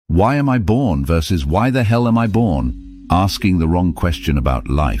Why am I born versus why the hell am I born? Asking the wrong question about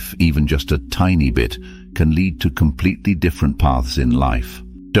life, even just a tiny bit, can lead to completely different paths in life.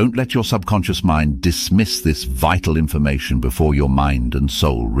 Don't let your subconscious mind dismiss this vital information before your mind and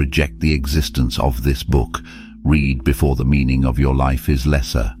soul reject the existence of this book. Read before the meaning of your life is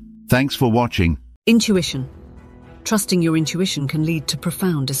lesser. Thanks for watching. Intuition. Trusting your intuition can lead to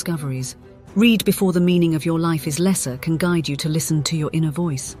profound discoveries. Read before the meaning of your life is lesser can guide you to listen to your inner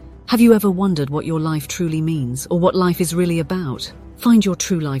voice. Have you ever wondered what your life truly means, or what life is really about? Find your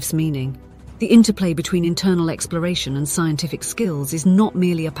true life's meaning. The interplay between internal exploration and scientific skills is not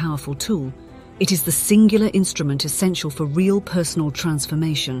merely a powerful tool, it is the singular instrument essential for real personal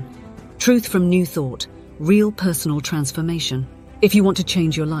transformation. Truth from New Thought, real personal transformation. If you want to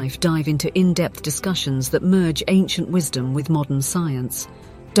change your life, dive into in-depth discussions that merge ancient wisdom with modern science.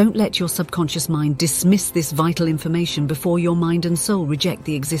 Don't let your subconscious mind dismiss this vital information before your mind and soul reject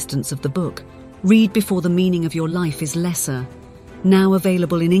the existence of the book. Read before the meaning of your life is lesser. Now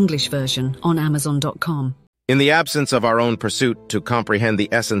available in English version on Amazon.com. In the absence of our own pursuit to comprehend the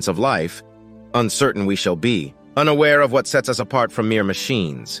essence of life, uncertain we shall be, unaware of what sets us apart from mere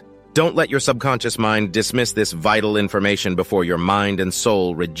machines. Don't let your subconscious mind dismiss this vital information before your mind and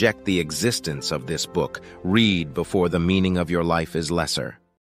soul reject the existence of this book. Read before the meaning of your life is lesser.